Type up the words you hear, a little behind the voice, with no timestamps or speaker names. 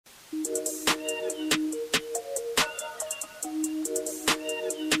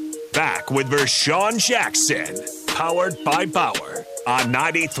Back with Vershawn Jackson, powered by Bauer, on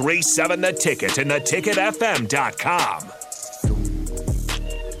 93.7 The Ticket and theticketfm.com.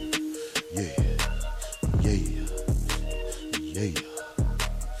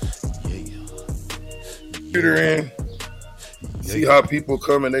 Computer in, see how people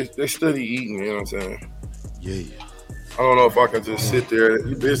come and they study eating, you know what I'm saying? Yeah. I don't know if I can just sit there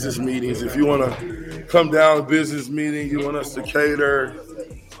at business meetings. If you want to come down to business meeting, you want us to cater.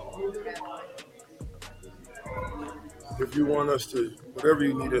 If you want us to, whatever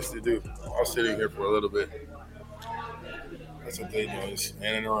you need us to do, I'll sit in here for a little bit. That's what they do,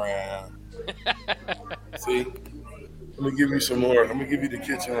 standing around. See? Let me give you some more. Let me give you the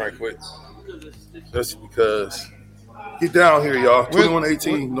kitchen right quick. Just because. Get down here, y'all.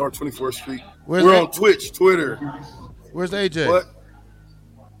 2118 North 24th Street. We're on Twitch, Twitter. Where's AJ? What?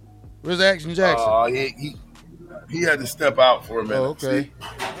 Where's Action Jackson? He had to step out for a minute. Oh, okay. See?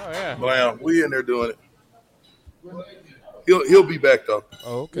 Oh, yeah. Blam. We in there doing it. He'll be back, though.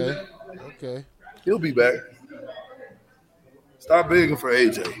 Oh, okay. Okay. He'll be back. Stop begging for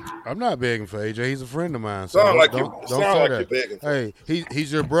AJ. I'm not begging for AJ. He's a friend of mine. So Sound like don't you're say that. begging for him. Hey,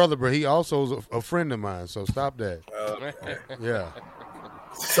 he's your brother, but he also is a friend of mine. So stop that. Yeah.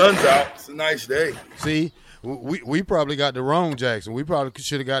 Sun's out. It's a nice day. See, we probably got the wrong Jackson. We probably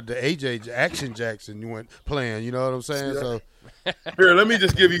should have got the AJ Action Jackson you went playing. You know what I'm saying? So here, let me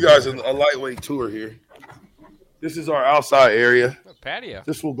just give you guys a lightweight tour here. This is our outside area. Patio.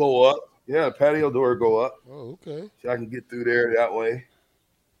 This will go up. Yeah, patio door go up. Oh, okay. So I can get through there that way.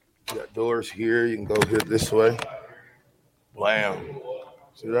 You got doors here. You can go here this way. Blam.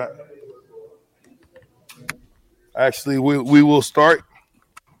 See that? Actually, we will start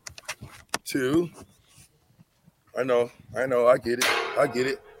to. I know. I get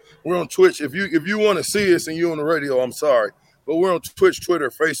it. We're on Twitch. If you want to see us and you're on the radio, I'm sorry, but we're on Twitch, Twitter,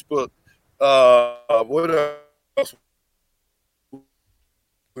 Facebook. What else?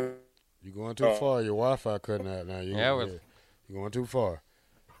 You're going too far. Your Wi-Fi cutting out now. You're going too far.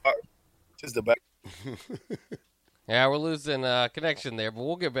 Just the back. Yeah, we're losing connection there, but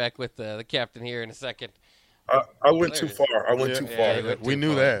we'll get back with the captain here in a second. I went too far. Too far. We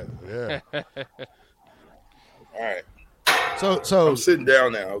knew that. Yeah. All right. So I'm sitting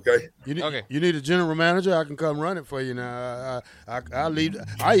down now. Okay. You need a general manager. I can come run it for you now. I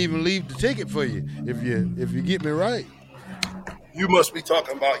even leave the ticket for you if you get me right. You must be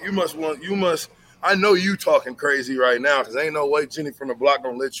talking about. You must. I know you talking crazy right now because ain't no way Jenny from the block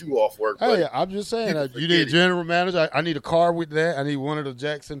gonna let you off work. Hey, I'm just saying you need a general manager. I need a car with that. I need one of the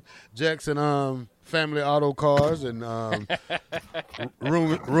Jackson family auto cars and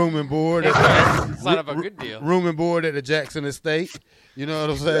room and board. Sound of a good deal. Room and board at the Jackson estate. You know what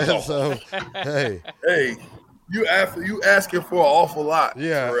I'm saying? So hey. You asking for an awful lot.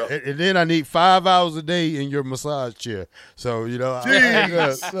 Yeah, and then I need 5 hours a day in your massage chair. So Wow. Hey.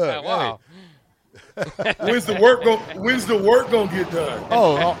 When's the work gonna get done?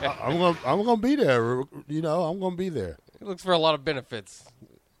 Oh, I'm gonna be there. You know, I'm gonna be there. It looks for a lot of benefits.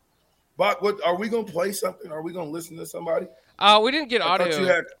 But are we gonna play something? Are we gonna listen to somebody? We didn't get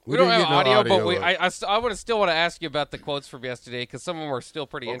audio. We don't have audio, but I still want to ask you about the quotes from yesterday because some of them were still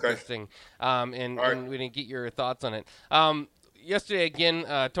pretty interesting, and we didn't get your thoughts on it. Yesterday, again,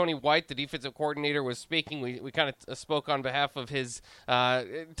 Tony White, the defensive coordinator, was speaking. We kind of spoke on behalf of his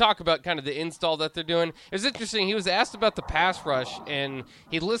talk about kind of the install that they're doing. It was interesting. He was asked about the pass rush, and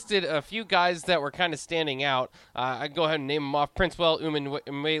he listed a few guys that were kind of standing out. I can go ahead and name them off. Princewell, Uman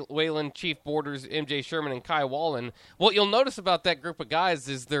Whalen, Chief Borders, MJ Sherman, and Kai Wallen. What you'll notice about that group of guys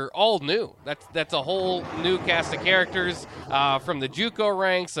is they're all new. That's a whole new cast of characters from the JUCO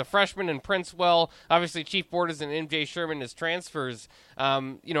ranks, a freshman in Princewell, obviously Chief Borders and MJ Sherman as transfers.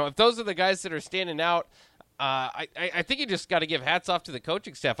 If those are the guys that are standing out, I think you just got to give hats off to the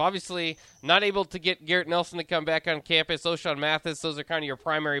coaching staff. Obviously, not able to get Garrett Nelson to come back on campus. O'Shawn Mathis, those are kind of your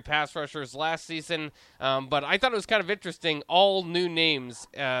primary pass rushers last season. But I thought it was kind of interesting, all new names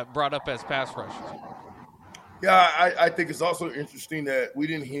brought up as pass rushers. Yeah, I think it's also interesting that we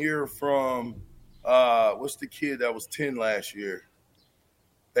didn't hear from what's the kid that was 10 last year?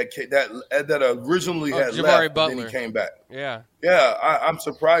 That originally had Jabari left, Butler. and then he came back. Yeah. I'm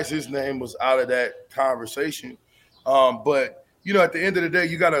surprised his name was out of that conversation. But at the end of the day,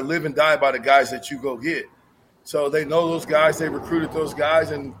 you got to live and die by the guys that you go get. So they know those guys, they recruited those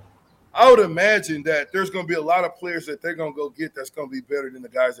guys, and I would imagine that there's going to be a lot of players that they're going to go get that's going to be better than the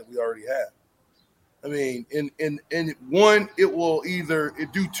guys that we already have. I mean, in one, it will either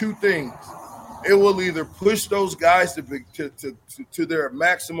do two things. it will either push those guys to their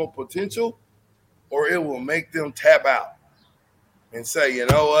maximal potential, or it will make them tap out and say, you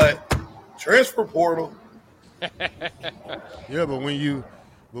know what, transfer portal. Yeah, but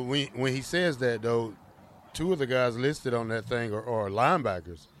when he says that though, two of the guys listed on that thing are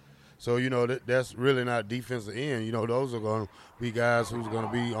linebackers. So, that's really not defensive end. Those are going to be guys who's going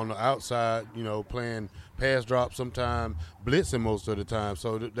to be on the outside, playing pass drop sometime, blitzing most of the time.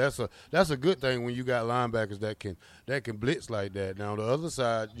 So that's a good thing when you got linebackers that can blitz like that. Now, on the other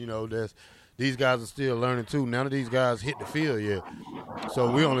side, these guys are still learning too. None of these guys hit the field yet.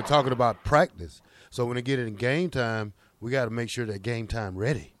 So we're only talking about practice. So when they get in game time, we got to make sure they're game time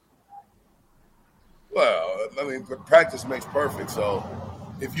ready. Well, but practice makes perfect. So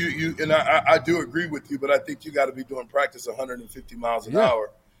if you and I do agree with you, but I think you got to be doing practice 150 miles an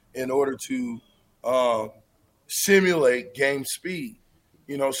hour in order to simulate game speed.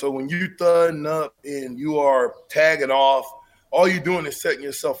 So when you thudding up and you are tagging off, all you're doing is setting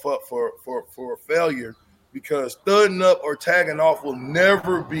yourself up for a failure, because thudding up or tagging off will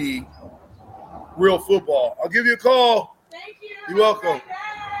never be real football. I'll give you a call. Thank you. You're welcome.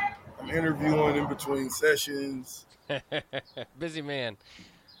 I'm interviewing in between sessions. Busy man.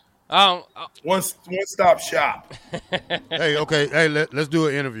 One stop shop. Hey, okay. Hey, let's do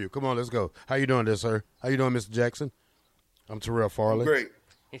an interview. Come on, let's go. How you doing, sir? How you doing, Mr. Jackson? I'm Terrell Farley. Great.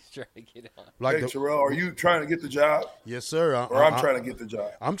 He's trying to get on. Hey, Terrell, are you trying to get the job? Yes, sir. I'm trying to get the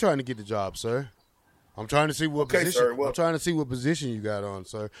job. I'm trying to get the job, sir. I'm trying to see what position. Sir, well, I'm trying to see what position you got on,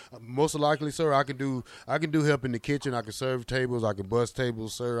 sir. Most likely, sir, I can do help in the kitchen. I can serve tables. I can bust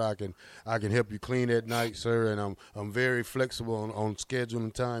tables, sir. I can help you clean at night, sir. And I'm very flexible on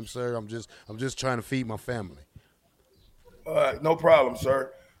scheduling time, sir. I'm just trying to feed my family. No problem,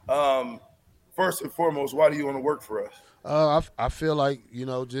 sir. First and foremost, why do you want to work for us? I feel like,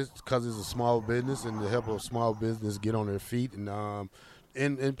 just because it's a small business and to help a small business get on their feet,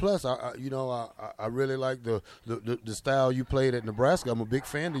 and plus, I really like the style you played at Nebraska. I'm a big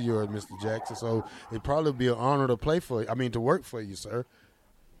fan of yours, Mr. Jackson. So it'd probably be an honor to work for you, sir.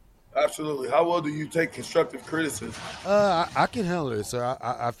 Absolutely. How well do you take constructive criticism? I can handle it, sir.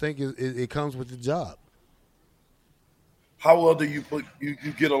 I think it comes with the job. How well do you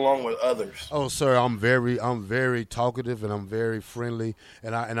get along with others? Oh, sir, I'm very talkative and I'm very friendly,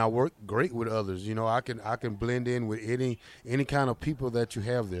 and I work great with others. I can blend in with any kind of people that you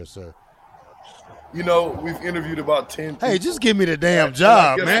have there, sir. We've interviewed about 10 people. Hey, just give me the damn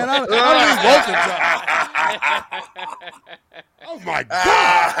job, man. I don't even want the job. Oh my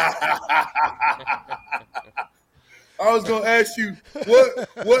God. I was going to ask you,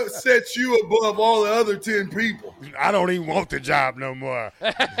 what sets you above all the other 10 people? I don't even want the job no more.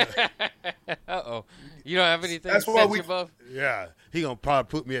 Uh-oh. You don't have anything That's that why sets you above? Yeah. He going to probably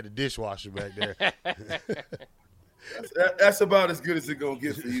put me at the dishwasher back there. That's about as good as it's going to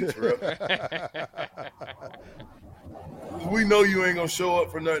get for you, Terrell. We know you ain't going to show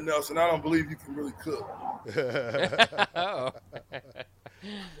up for nothing else, and I don't believe you can really cook. Uh-oh.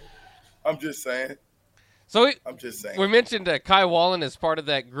 I'm just saying. So I'm just saying. We mentioned Kai Wallen as part of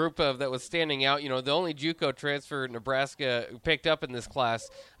that group that was standing out. The only JUCO transfer Nebraska picked up in this class.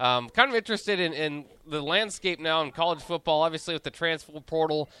 Kind of interested in the landscape now in college football, obviously with the transfer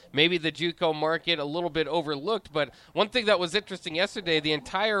portal, maybe the JUCO market a little bit overlooked. But one thing that was interesting yesterday, the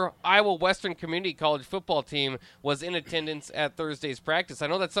entire Iowa Western Community College football team was in attendance at Thursday's practice. I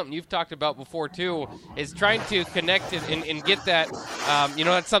know that's something you've talked about before, too, is trying to connect and get that.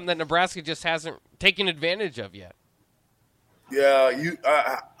 That's something that Nebraska just hasn't taken advantage of yet. Yeah,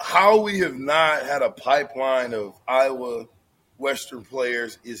 how we have not had a pipeline of Iowa Western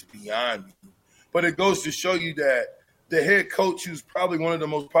players is beyond me. But it goes to show you that the head coach, who's probably one of the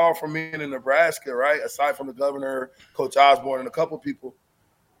most powerful men in Nebraska, right, aside from the governor, Coach Osborne, and a couple of people,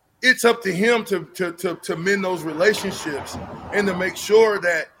 it's up to him to mend those relationships and to make sure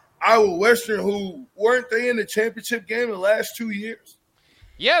that Iowa Western, who weren't they in the championship game in the last 2 years?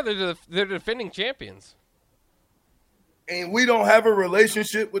 Yeah, they're defending champions. And we don't have a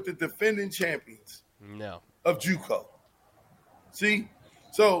relationship with the defending champions of JUCO. See?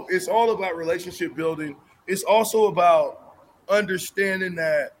 So it's all about relationship building. It's also about understanding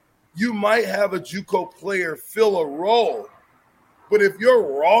that you might have a JUCO player fill a role, but if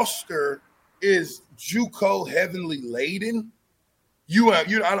your roster is JUCO heavily laden,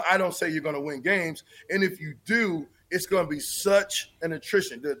 I don't say you're going to win games. And if you do, it's going to be such an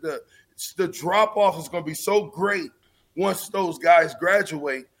attrition. The drop-off is going to be so great once those guys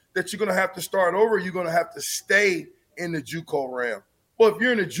graduate that you're going to have to start over. You're going to have to stay in the JUCO realm. Well, if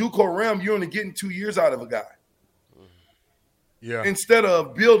you're in the JUCO realm, you're only getting 2 years out of a guy. Yeah. Instead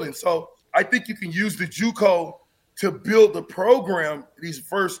of building. So I think you can use the JUCO to build the program these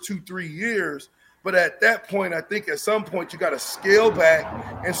first 2-3 years. But at that point, I think at some point you got to scale back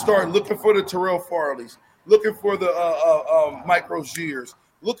and start looking for the Terrell Farleys, looking for the Mike Roziers,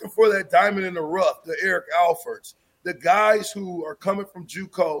 looking for that diamond in the rough, the Eric Alfords, the guys who are coming from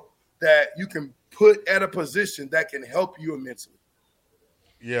JUCO that you can put at a position that can help you immensely.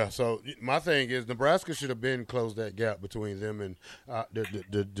 Yeah, so my thing is Nebraska should have been closed that gap between them and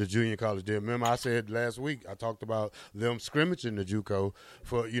the junior college deal. Remember I said last week I talked about them scrimmaging the JUCO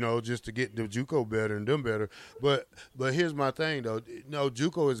for, just to get the JUCO better and them better. But here's my thing, though.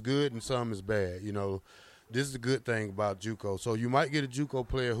 JUCO is good and some is bad. This is the good thing about JUCO. So you might get a JUCO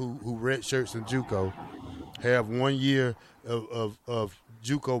player who red shirts in JUCO, have 1 year of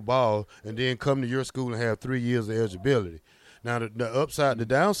JUCO ball, and then come to your school and have 3 years of eligibility. Now, the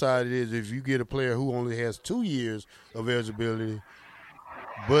downside is if you get a player who only has 2 years of eligibility,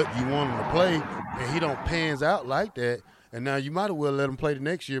 but you want him to play, and he don't pans out like that, and now you might as well let him play the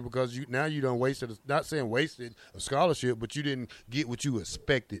next year because you done wasted, not saying wasted a scholarship, but you didn't get what you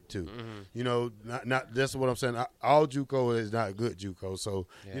expected to. Mm-hmm. Not that's what I'm saying. All JUCO is not good JUCO. So,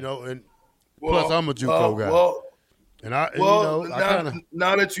 and plus I'm a JUCO guy.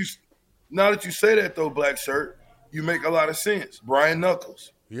 Now that you say that though, Black Shirt, you make a lot of sense. Brian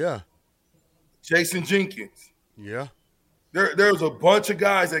Knuckles. Yeah. Jason Jenkins. Yeah. There's a bunch of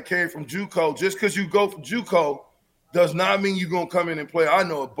guys that came from JUCO. Just because you go from JUCO does not mean you're going to come in and play. I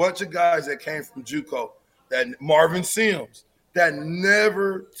know a bunch of guys that came from JUCO, that Marvin Sims, that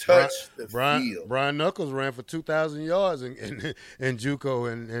never touched the field. Brian Knuckles ran for 2,000 yards in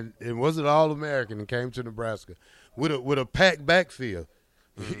JUCO and was an All-American and came to Nebraska with a packed backfield.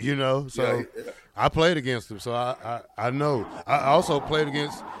 So I played against him, so I know. I also played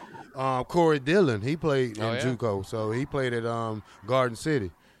against Corey Dillon. He played in JUCO, so he played at Garden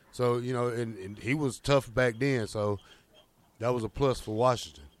City. So, and he was tough back then, so that was a plus for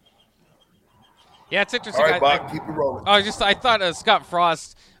Washington. Yeah, it's interesting. All right, Bob, keep it rolling. I thought Scott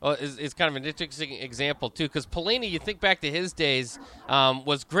Frost is kind of an interesting example, too, because Pelini, you think back to his days,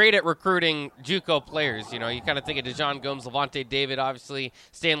 was great at recruiting JUCO players. You kind of think of DeJon Gomes, Levante David, obviously,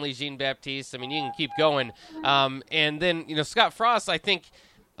 Stanley Jean-Baptiste. I mean, you can keep going. And then, Scott Frost, I think,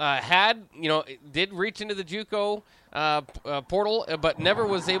 did reach into the JUCO portal, but never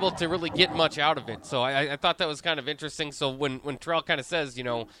was able to really get much out of it. So I thought that was kind of interesting. So when Terrell kind of says,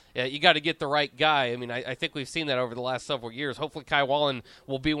 you got to get the right guy, I mean, I think we've seen that over the last several years. Hopefully Kai Wallen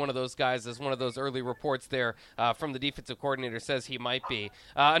will be one of those guys, as one of those early reports there from the defensive coordinator says he might be.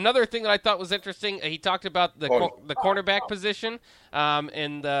 Another thing that I thought was interesting, he talked about the cornerback position,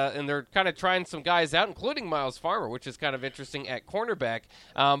 and they're kind of trying some guys out, including Miles Farmer, which is kind of interesting at cornerback.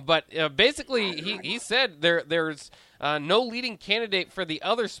 But basically, he said there's no leading candidate for the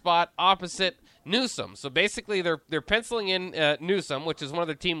other spot opposite Newsome. So basically, they're penciling in Newsome, which is one of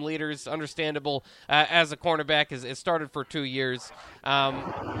their team leaders, understandable as a cornerback, has started for 2 years.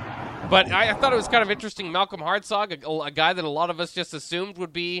 But I thought it was kind of interesting. Malcolm Hartzog, a guy that a lot of us just assumed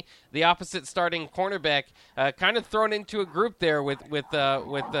would be the opposite starting cornerback, kind of thrown into a group there with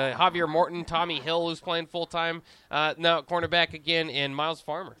Javier Morton, Tommy Hill, who's playing full time now at cornerback again, and Miles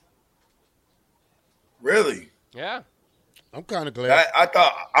Farmer. Really? Yeah. I'm kind of glad.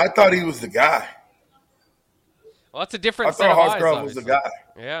 I thought he was the guy. Well, that's a different set of eyes. I thought Hartgrove was the guy.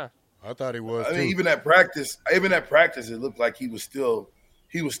 Yeah. I thought he was. I mean, even at practice, it looked like he was still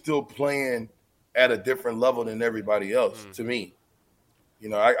playing at a different level than everybody else. To me,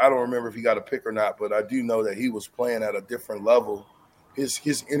 I don't remember if he got a pick or not, but I do know that he was playing at a different level.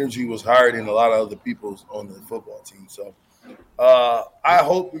 His energy was higher than a lot of other people's on the football team. So. I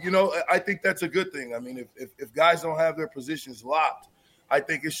hope, I think that's a good thing. I mean, if guys don't have their positions locked, I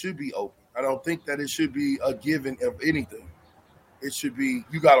think it should be open. I don't think that it should be a given of anything. It should be,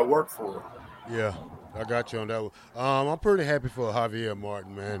 you got to work for it. Yeah, I got you on that one. I'm pretty happy for Javier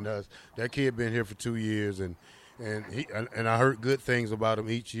Martin, man. That kid been here for 2 years, and I heard good things about him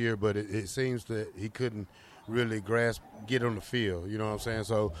each year, but it seems that he couldn't really get on the field, you know what I'm saying?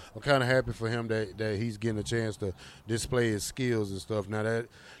 So I'm kind of happy for him that he's getting a chance to display his skills and stuff.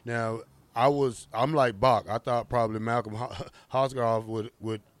 Now I'm like Bach. I thought probably Malcolm Hosgoff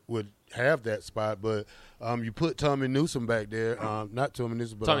would have that spot, but you put Tommy Newsome back there, not Tommy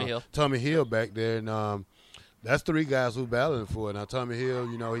Newsome, but Tommy Hill back there, and that's 3 guys who battling for it. Now Tommy Hill,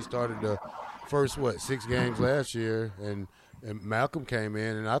 he started the first 6 games last year, and and Malcolm came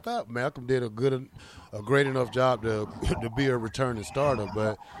in, and I thought Malcolm did a great enough job to be a returning starter.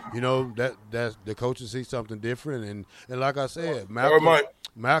 But that's the coaches see something different, and like I said,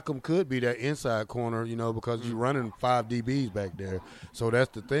 Malcolm could be that inside corner, because you're running 5 DBs back there. So that's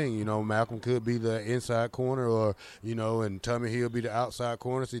the thing, Malcolm could be the inside corner, or and Tommy Hill be the outside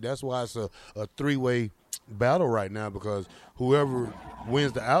corner. See, that's why it's a 3-way battle right now, because whoever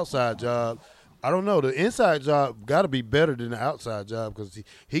wins the outside job, I don't know, the inside job got to be better than the outside job, because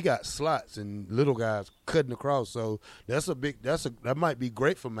he got slots and little guys cutting across. So that might be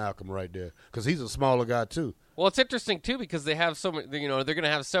great for Malcolm right there, because he's a smaller guy too. Well, it's interesting too, because they have so many. They're going to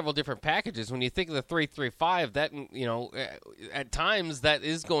have several different packages. When you think of the 3-3-5, that at times that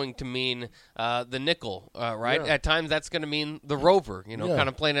is going to mean the nickel, right? Yeah. At times that's going to mean the rover. Kind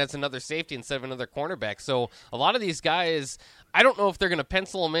of playing as another safety instead of another cornerback. So a lot of these guys, I don't know if they're going to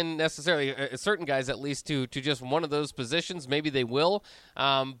pencil them in necessarily, certain guys at least, to just one of those positions. Maybe they will,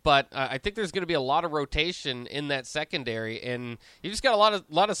 but I think there's going to be a lot of rotation in that secondary, and you just got a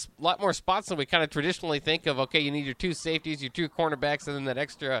lot more spots than we kind of traditionally think of. Okay, you need your 2 safeties, your 2 cornerbacks, and then that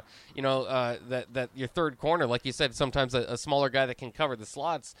extra, that your third corner, like you said, sometimes a smaller guy that can cover the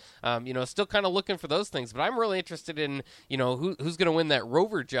slots. Still kind of looking for those things, but I'm really interested in who's going to win that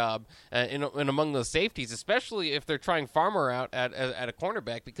rover job in among those safeties, especially if they're trying Farmer out at a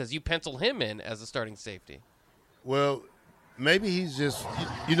cornerback, because you pencil him in as a starting safety. Well, maybe he's just,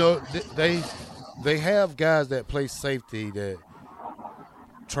 they have guys that play safety that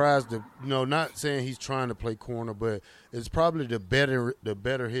tries to, not saying he's trying to play corner, but it's probably the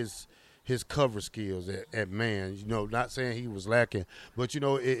better his cover skills at man. Not saying he was lacking, but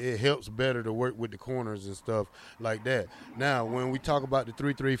it helps better to work with the corners and stuff like that. Now, when we talk about the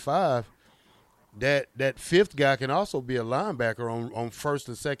 3-3-5, that fifth guy can also be a linebacker on first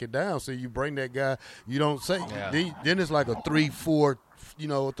and second down. So you bring that guy, you don't say, then it's like a 3-4, a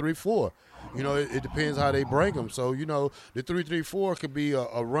 3-4. It depends how they bring them. So, the 3-3-4 could be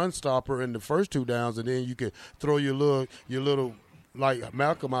a run stopper in the first 2 downs, and then you could throw your little like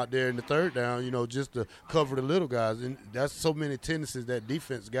Malcolm out there in the third down, just to cover the little guys. And that's so many tendencies that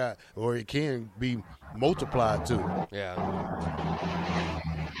defense got, or it can be multiplied to.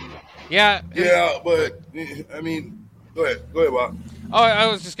 Yeah, but I mean, go ahead, Bob. Oh, I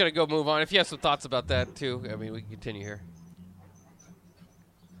was just gonna go move on. If you have some thoughts about that too, I mean, we can continue here.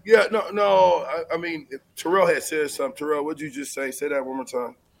 Yeah, no. I mean, Terrell had said something. Terrell, what'd you just say? Say that one more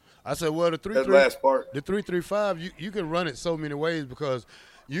time. I said, well, that last part. The 3-3-5, you can run it so many ways, because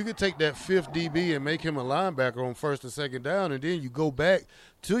you could take that 5th DB and make him a linebacker on first and second down, and then you go back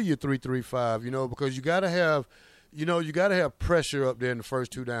to your 3-3-5. Because you got to have. You got to have pressure up there in the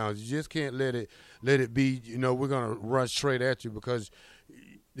first 2 downs. You just can't let it be, we're going to run straight at you, because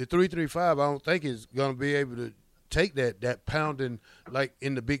the 3-3-5, I don't think is going to be able to take that pounding like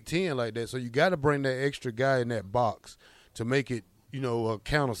in the Big Ten like that. So you got to bring that extra guy in that box to make it, a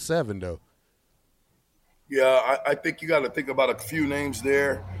count of 7 though. Yeah, I think you got to think about a few names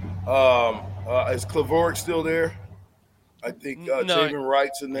there. Is Clavoric still there? I think Javen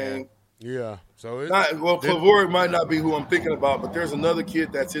Wright's a name. Yeah. So Clavoric might not be who I'm thinking about, but there's another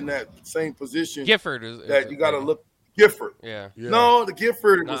kid that's in that same position. Gifford you got to look. Gifford. Yeah. No, the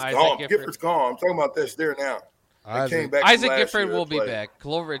Gifford was gone. Gifford's gone. I'm talking about this there now. Isaac Gifford will be back.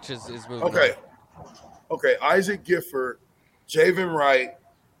 Cloverich is moving. Okay. Isaac Gifford, Javen Wright.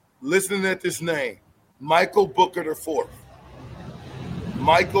 Listening at this name, Michael Booker IV.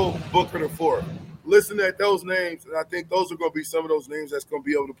 Listen at those names, and I think those are going to be some of those names that's going to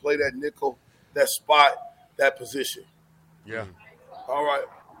be able to play that nickel, that spot, that position. Yeah. All right.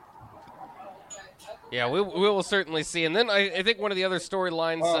 Yeah, we will certainly see. And then I think one of the other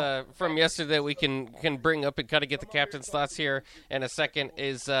storylines from yesterday that we can bring up and kind of get the captain's thoughts here in a second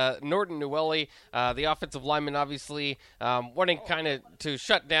is Norton Newelly, the offensive lineman, obviously wanting kind of to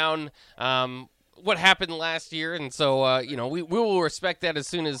shut down what happened last year, and so we will respect that as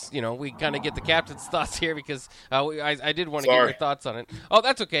soon as we kind of get the captain's thoughts here, because I did want to get your thoughts on it. Oh,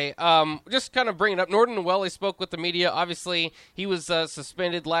 that's okay. Just kind of bringing it up. Norton Newelly spoke with the media. Obviously, he was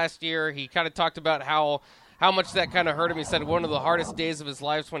suspended last year. He kind of talked about how much that kind of hurt him. He said one of the hardest days of his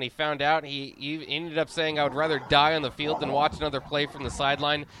life when he found out. He ended up saying, "I would rather die on the field than watch another play from the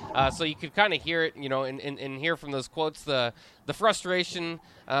sideline." So you could kind of hear it, and hear from those quotes the frustration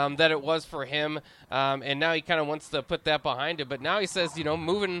that it was for him, and now he kind of wants to put that behind him. But now he says,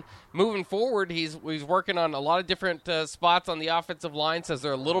 moving forward, he's working on a lot of different spots on the offensive line. Says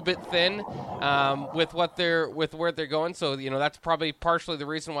they're a little bit thin with where they're going. So that's probably partially the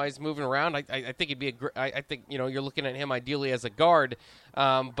reason why he's moving around. I think think, you're looking at him ideally as a guard.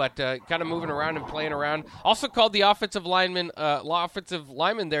 But kind of moving around and playing around. Also called the offensive lineman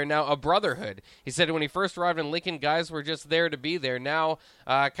there now a brotherhood. He said when he first arrived in Lincoln, guys were just there to be there. Now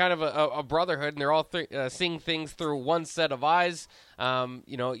kind of a brotherhood, and they're all seeing things through one set of eyes.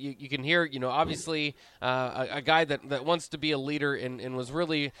 You can hear, obviously a guy that wants to be a leader and was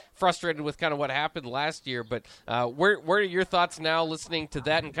really frustrated with kind of what happened last year. But where are your thoughts now listening to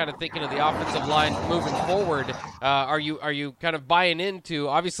that and kind of thinking of the offensive line moving forward? Are you kind of buying into,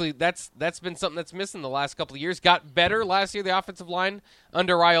 obviously that's been something that's missing the last couple of years. Got better last year, the offensive line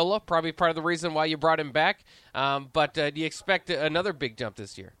under Raiola, probably part of the reason why you brought him back. But do you expect another big jump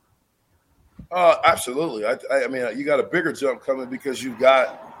this year? Absolutely. I mean, you got a bigger jump coming because you've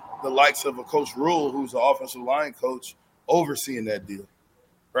got the likes of a Coach Rule, who's the offensive line coach, overseeing that deal,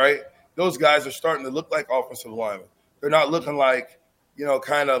 right? Those guys are starting to look like offensive linemen. They're not looking like,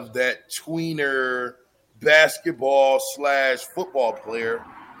 kind of that tweener basketball/football player,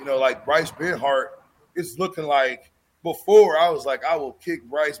 like Bryce Benhart. It's looking like, before I was like, I will kick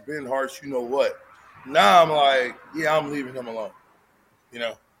Bryce Benhart's what. Now I'm like, yeah, I'm leaving him alone.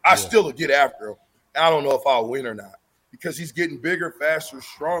 I still will get after him. I don't know if I'll win or not because he's getting bigger, faster,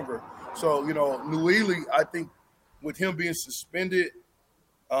 stronger. So, Nuili, I think with him being suspended,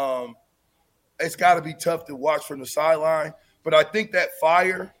 it's got to be tough to watch from the sideline. But I think that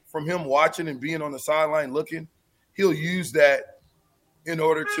fire from him watching and being on the sideline looking, he'll use that in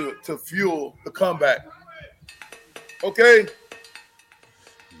order to fuel the comeback. Okay?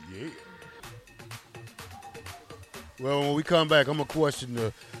 Yeah. Well, when we come back, I'm gonna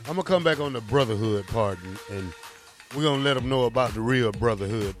come back on the brotherhood part, and we're gonna let them know about the real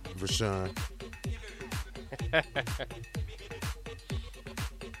brotherhood, Rashawn.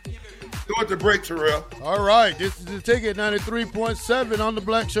 Do it to break, Terrell. All right, this is the Ticket 93.7 on the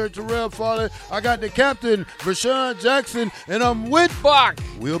Black Shirt, Terrell Farley. I got the captain, Rashawn Jackson, and I'm with Bach.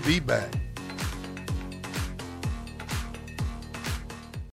 We'll be back.